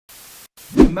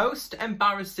Most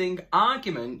embarrassing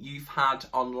argument you've had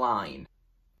online?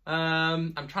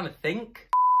 I'm trying to think.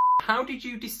 How did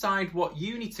you decide what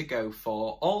uni to go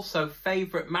for? Also,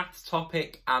 favourite maths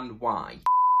topic and why?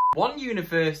 One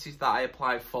university that I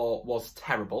applied for was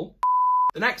terrible.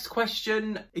 The next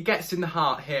question, it gets in the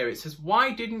heart here. It says,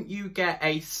 why didn't you get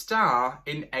a star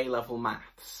in A-level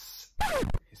maths?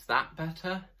 Is that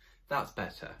better? That's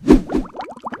better.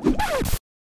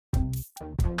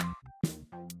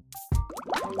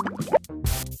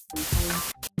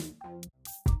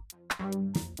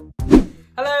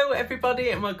 Hello everybody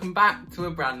and welcome back to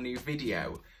a brand new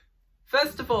video.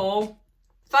 First of all,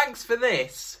 thanks for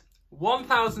this.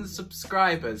 1,000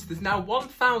 subscribers. There's now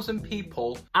 1,000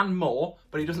 people and more,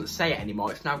 but it doesn't say it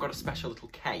anymore. It's now got a special little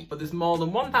K. But there's more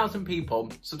than 1,000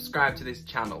 people subscribed to this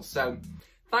channel. So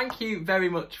thank you very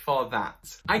much for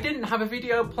that. I didn't have a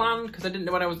video planned because I didn't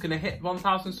know when I was going to hit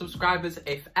 1,000 subscribers,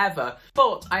 if ever.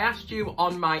 But I asked you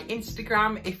on my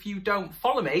Instagram, if you don't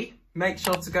follow me, make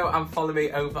sure to go and follow me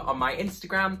over on my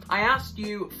Instagram. I asked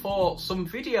you for some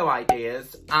video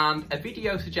ideas and a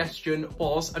video suggestion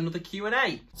was another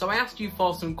Q&A. So I asked you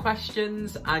for some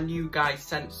questions and you guys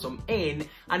sent some in,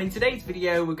 and in today's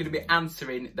video we're going to be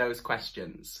answering those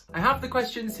questions. I have the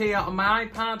questions here on my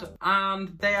iPad and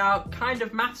they are kind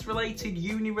of maths related,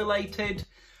 uni related,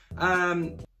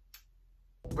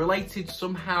 related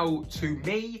somehow to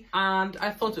me, and I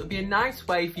thought it would be a nice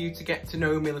way for you to get to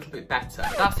know me a little bit better.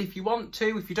 That's if you want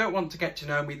to. If you don't want to get to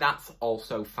know me, that's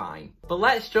also fine. But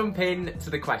let's jump in to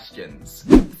the questions.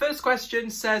 The first question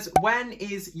says, when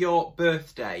is your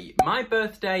birthday? My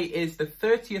birthday is the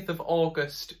 30th of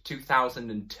August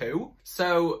 2002,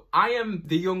 so I am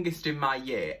the youngest in my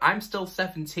year. I'm still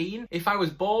 17. If I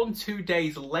was born 2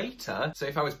 days later, so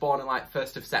if I was born on like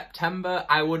 1st of September,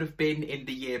 I would have been in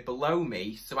the year below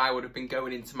me. So I would have been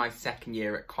going into my second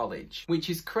year at college, which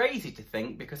is crazy to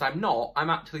think because I'm not. I'm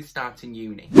actually starting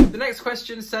uni. The next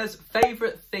question says,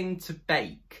 favourite thing to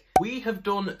bake? We have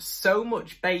done so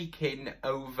much baking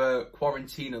over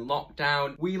quarantine and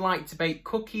lockdown. We like to bake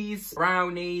cookies,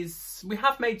 brownies. We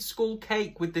have made school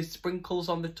cake with the sprinkles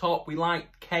on the top. We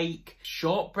like cake.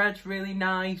 Shortbread's really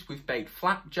nice. We've baked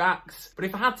flapjacks. But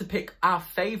if I had to pick our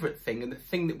favourite thing and the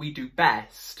thing that we do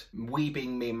best, we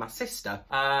being me and my sister,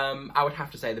 I would have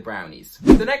to say the brownies.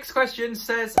 The next question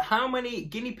says, how many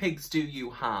guinea pigs do you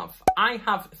have? I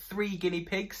have 3 guinea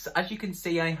pigs. As you can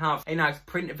see, I have a nice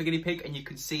print of a guinea pig and you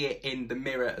can see it in the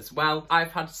mirror as well.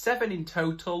 I've had 7 in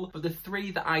total, but the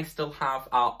 3 that I still have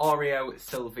are Oreo,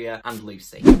 Sylvia and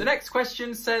Lucy. The next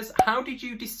question says, how did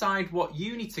you decide what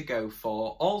uni to go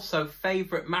for? Also,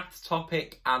 favourite maths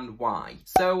topic and why?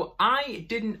 So I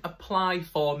didn't apply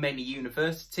for many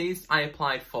universities. I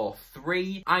applied for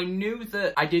 3. I knew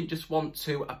that I didn't just want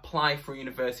to apply for a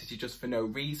university just for no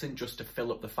reason, just to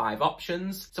fill up the 5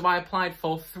 options. So I applied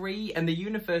for 3, and the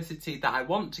university that I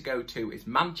want to go to is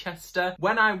Manchester.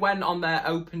 When I went on their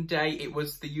open day, it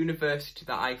was the university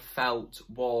that I felt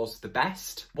was the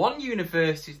best. One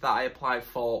university that I applied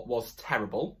for was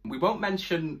terrible. We won't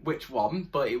mention which one,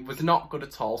 but it was not good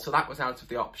at all, so that was out of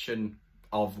the option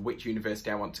of which university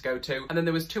I want to go to. And then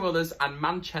there was 2 others, and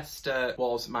Manchester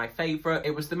was my favourite.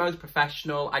 It was the most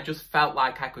professional. I just felt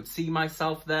like I could see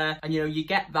myself there. And you know, you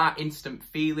get that instant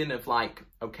feeling of like,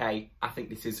 okay, I think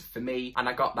this is for me, and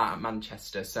I got that at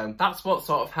Manchester. So that's what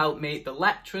sort of helped me. The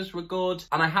lecturers were good,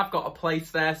 and I have got a place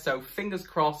there, so fingers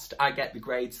crossed I get the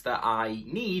grades that I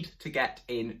need to get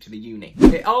into the uni.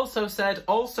 It also said,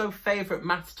 also favourite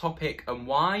maths topic and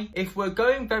why? If we're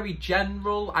going very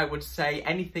general, I would say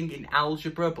anything in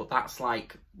algebra, but that's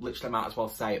like, literally might as well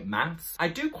say maths. I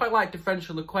do quite like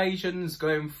differential equations,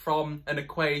 going from an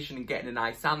equation and getting a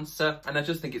nice answer, and I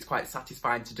just think it's quite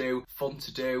satisfying to do, fun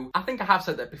to do. I think I have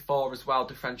said that before as well,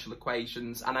 differential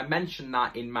equations, and I mentioned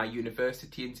that in my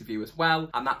university interview as well,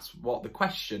 and that's what the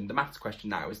question, the maths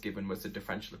question that I was given, was the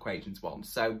differential equations one,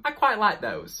 so I quite like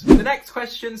those. The next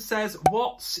question says,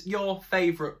 what's your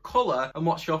favourite colour and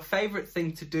what's your favourite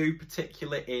thing to do,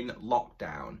 particularly in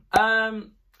lockdown?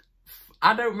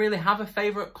 I don't really have a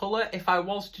favourite colour. If I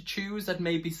was to choose, I'd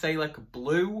maybe say like a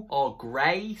blue or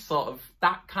grey, sort of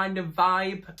that kind of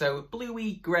vibe. So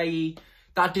bluey, grey.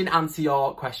 That didn't answer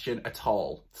your question at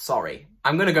all. Sorry.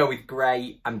 I'm going to go with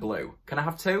grey and blue. Can I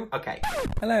have 2? Okay.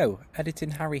 Hello, Editing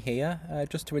Harry here.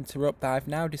 Just to interrupt, I've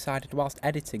now decided whilst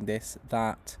editing this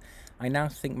that I now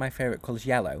think my favourite colour is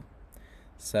yellow.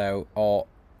 So, or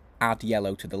add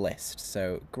yellow to the list.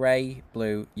 So grey,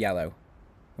 blue, yellow.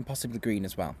 And possibly green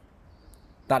as well.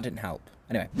 that didn't help.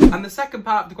 Anyway. And the second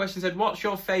part of the question said, what's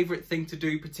your favourite thing to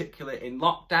do, particularly in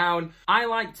lockdown? I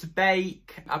like to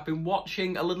bake. I've been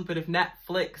watching a little bit of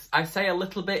Netflix. I say a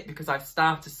little bit because I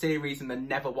start a series and then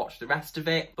never watch the rest of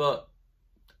it, but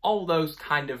all those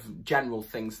kind of general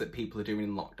things that people are doing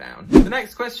in lockdown. The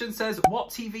next question says,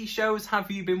 what TV shows have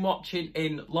you been watching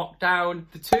in lockdown?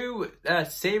 The two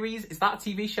series, is that a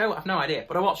TV show? I've no idea.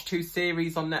 But I watched 2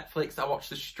 series on Netflix. I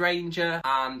watched The Stranger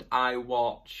and I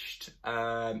watched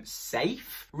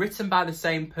Safe, written by the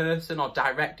same person or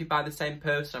directed by the same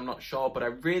person, I'm not sure, but I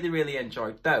really, really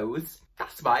enjoyed those.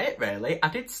 That's about it, really. I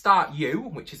did start You,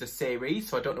 which is a series,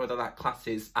 so I don't know whether that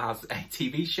classes as a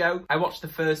TV show. I watched the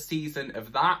first season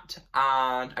of that,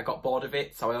 and I got bored of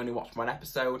it, so I only watched 1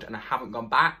 episode, and I haven't gone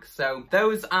back. So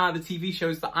those are the TV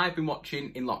shows that I've been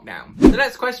watching in lockdown. The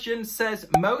next question says,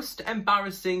 most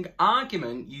embarrassing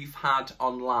argument you've had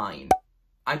online?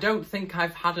 I don't think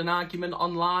I've had an argument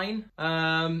online.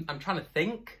 I'm trying to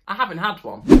think. I haven't had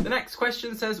one. The next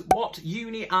question says, what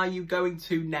uni are you going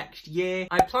to next year?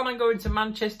 I plan on going to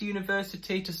Manchester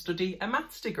University to study a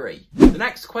maths degree. The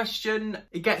next question,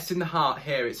 it gets in the heart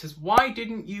here. It says, why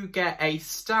didn't you get a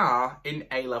star in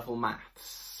A-level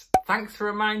maths? Thanks for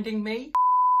reminding me.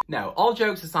 No, all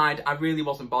jokes aside, I really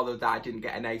wasn't bothered that I didn't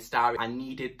get an A star. I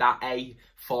needed that A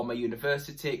for my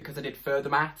university because I did further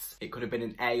maths. It could have been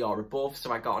an A or above,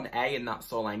 so I got an A and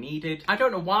that's all I needed. I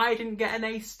don't know why I didn't get an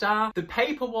A star. The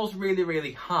paper was really,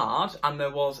 really hard and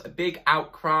there was a big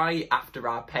outcry after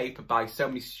our paper by so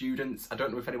many students. I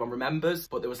don't know if anyone remembers,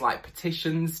 but there was like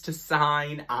petitions to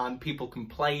sign and people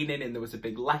complaining and there was a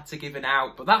big letter given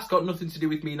out. But that's got nothing to do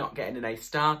with me not getting an A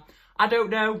star. I don't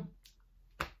know.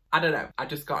 I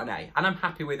just got an A and I'm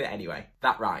happy with it anyway.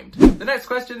 That rhymed. The next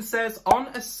question says, on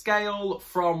a scale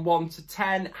from 1 to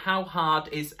 10, how hard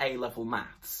is A-level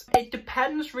maths? It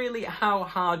depends really how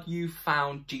hard you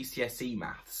found GCSE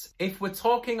maths. If we're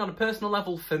talking on a personal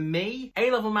level, for me,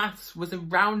 A-level maths was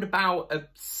around about a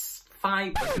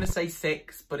 5, I was going to say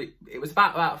 6, but it was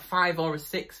about a 5 or a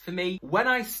 6 for me. When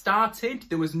I started,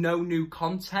 there was no new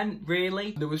content,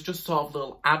 really. There was just sort of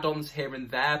little add-ons here and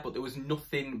there, but there was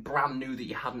nothing brand new that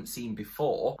you hadn't seen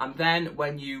before. And then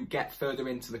when you get further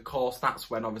into the course, that's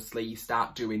when obviously you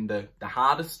start doing the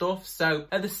harder stuff. So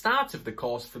at the start of the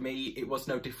course, for me, it was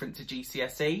no different to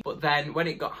GCSE. But then when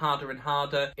it got harder and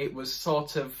harder, it was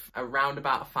sort of around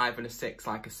about a 5 and a 6,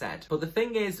 like I said. But the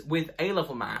thing is, with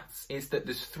A-level maths, is that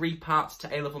there's 3 parts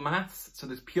to A-level maths. So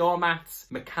there's pure maths,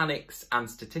 mechanics and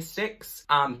statistics,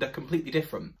 and they're completely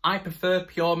different. I prefer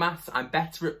pure maths. I'm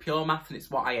better at pure maths and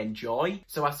it's what I enjoy.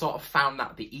 So I sort of found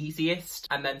that the easiest.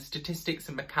 And then statistics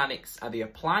and mechanics are the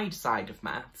applied side of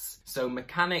maths. So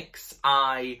mechanics,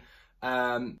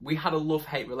 we had a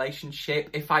love-hate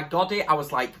relationship. If I got it, I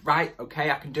was like, right,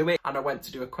 okay, I can do it. And I went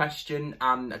to do a question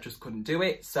and I just couldn't do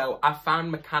it. So I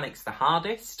found mechanics the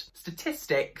hardest.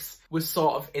 Statistics was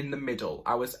sort of in the middle.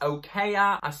 I was okay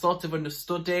at, I sort of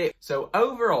understood it. So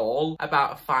overall,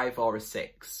 about a 5 or a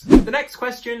 6. The next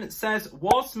question says,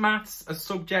 was maths a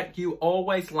subject you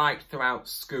always liked throughout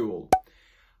school?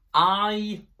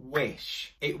 I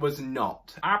wish it was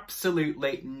not.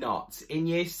 Absolutely not. In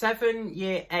year 7,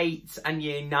 year 8 and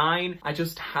year 9, I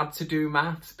just had to do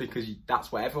maths because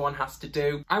that's what everyone has to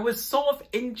do. I was sort of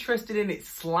interested in it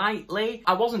slightly.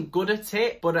 I wasn't good at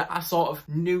it, but I sort of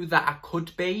knew that I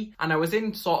could be. And I was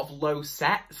in sort of low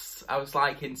sets. I was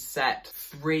like in set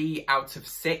 3 out of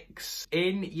 6.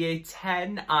 In year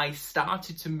 10, I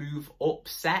started to move up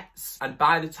sets. And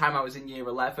by the time I was in year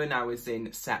 11, I was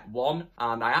in set 1.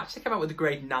 And I actually came out with a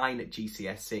grade 9 at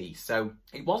GCSE. So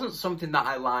it wasn't something that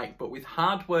I liked, but with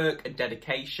hard work and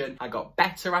dedication, I got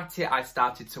better at it. I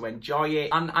started to enjoy it.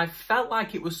 And I felt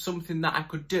like it was something that I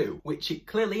could do, which it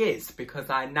clearly is because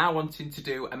I'm now wanting to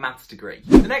do a maths degree.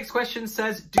 The next question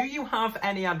says, do you have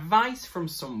any advice from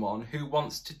someone who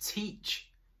wants to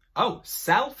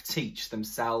self-teach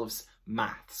themselves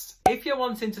maths? If you're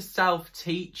wanting to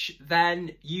self-teach,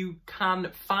 then you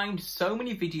can find so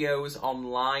many videos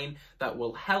online that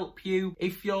will help you.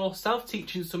 If you're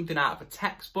self-teaching something out of a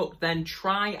textbook, then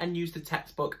try and use the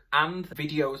textbook and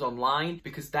videos online,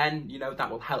 because then, you know,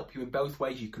 that will help you in both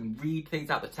ways. You can read things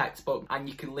out of the textbook and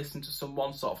you can listen to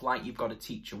someone sort of like you've got a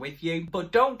teacher with you.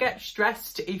 But don't get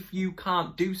stressed if you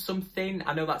can't do something.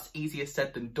 I know that's easier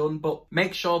said than done, but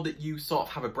make sure that you sort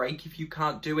of have a break if you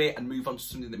can't do it and move on to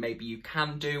something that maybe you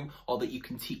can do, or that you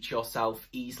can teach yourself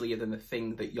easier than the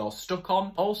thing that you're stuck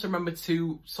on. Also remember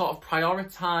to sort of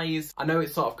prioritise. I know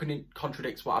it sort of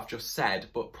contradicts what I've just said,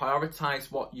 but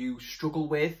prioritise what you struggle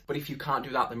with. But if you can't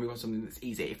do that, then move on to something that's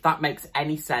easy. If that makes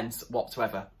any sense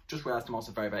whatsoever, just realised I'm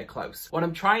also very, very close. What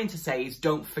I'm trying to say is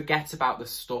don't forget about the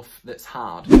stuff that's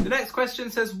hard. The next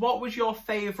question says, what was your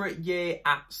favourite year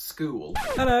at school?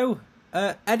 Hello,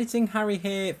 Editing Harry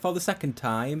here for the second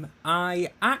time.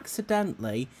 I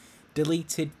accidentally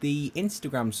deleted the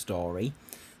Instagram story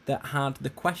that had the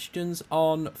questions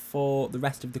on for the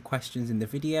rest of the questions in the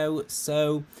video,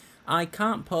 so I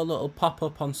can't put a little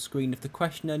pop-up on screen of the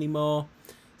question anymore,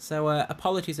 so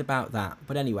apologies about that.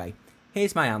 But anyway,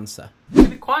 here's my answer. To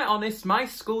be quite honest, my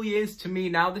school years, to me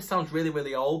now, this sounds really,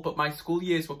 really old, but my school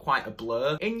years were quite a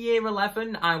blur. In year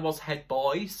 11, I was head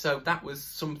boy, so that was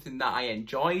something that I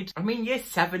enjoyed. I mean, year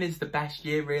 7 is the best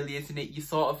year, really, isn't it? You're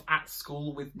sort of at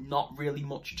school with not really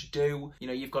much to do. You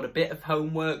know, you've got a bit of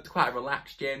homework. It's quite a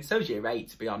relaxed year, and so's year 8,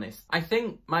 to be honest. I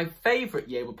think my favourite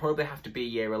year would probably have to be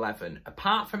year 11.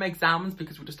 Apart from exams,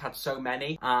 because we just had so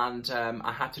many, and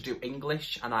I had to do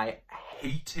English, and I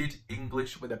hated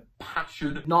English with a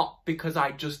passion. Not because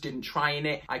I just didn't try in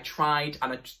it. I tried,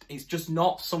 and it's just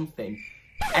not something.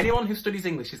 Anyone who studies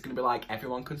English is going to be like,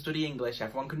 everyone can study English,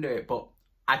 everyone can do it, but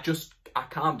I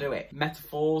can't do it.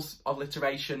 Metaphors,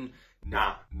 alliteration,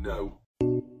 nah, no.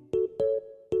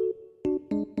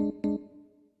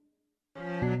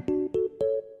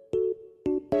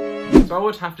 So I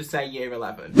would have to say year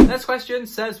 11. Next question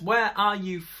says, where are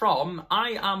you from?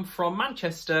 I am from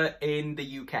Manchester in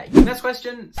the UK. Next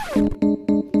question.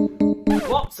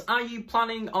 What are you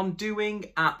planning on doing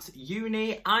at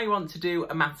uni? I want to do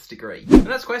a maths degree. The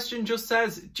next question just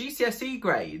says, GCSE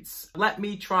grades. Let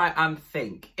me try and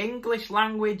think. English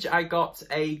language, I got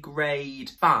a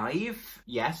grade 5.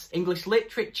 Yes. English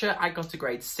literature, I got a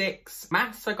grade 6.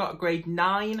 Maths, I got a grade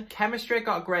 9. Chemistry, I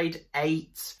got a grade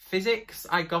 8. Physics,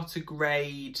 I got a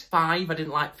grade 5. I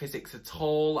didn't like physics at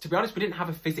all. To be honest, we didn't have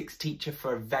a physics teacher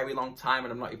for a very long time,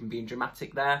 and I'm not even being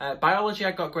dramatic there. Biology,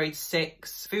 I got grade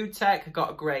 6. Food tech, I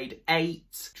got a grade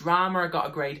 8. Drama, I got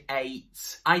a grade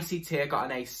 8. ICT, I got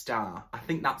an A star. I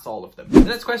think that's all of them. The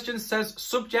next question says,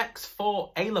 subjects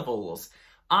for A-levels.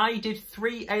 I did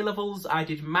 3 A-levels. I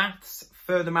did maths,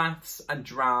 further maths and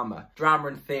drama. Drama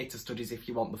and theatre studies if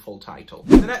you want the full title.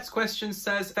 The next question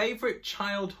says, favourite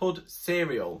childhood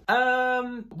cereal?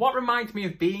 What reminds me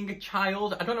of being a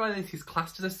child, I don't know whether this is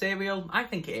classed as a cereal, I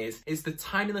think it is the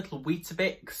tiny little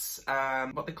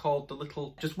Weetabix, what they called the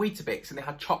little, just Weetabix, and they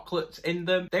had chocolate in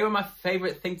them. They were my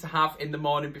favourite thing to have in the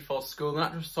morning before school, and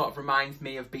that just sort of reminds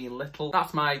me of being little.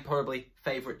 That's my probably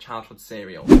favourite childhood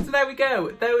cereal. So there we go.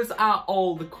 Those are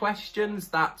all the questions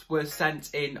that were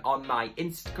sent in on my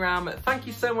Instagram. Thank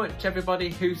you so much everybody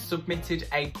who submitted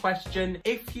a question.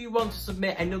 If you want to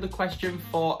submit another question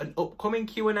for an upcoming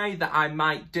Q&A that I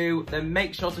might do, then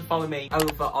make sure to follow me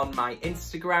over on my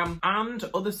Instagram and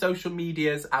other social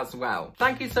medias as well.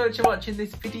 Thank you so much for watching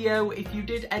this video. If you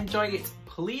did enjoy it,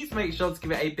 please make sure to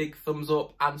give it a big thumbs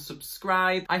up and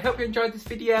subscribe. I hope you enjoyed this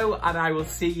video, and I will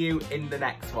see you in the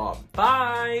next one.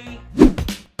 Bye!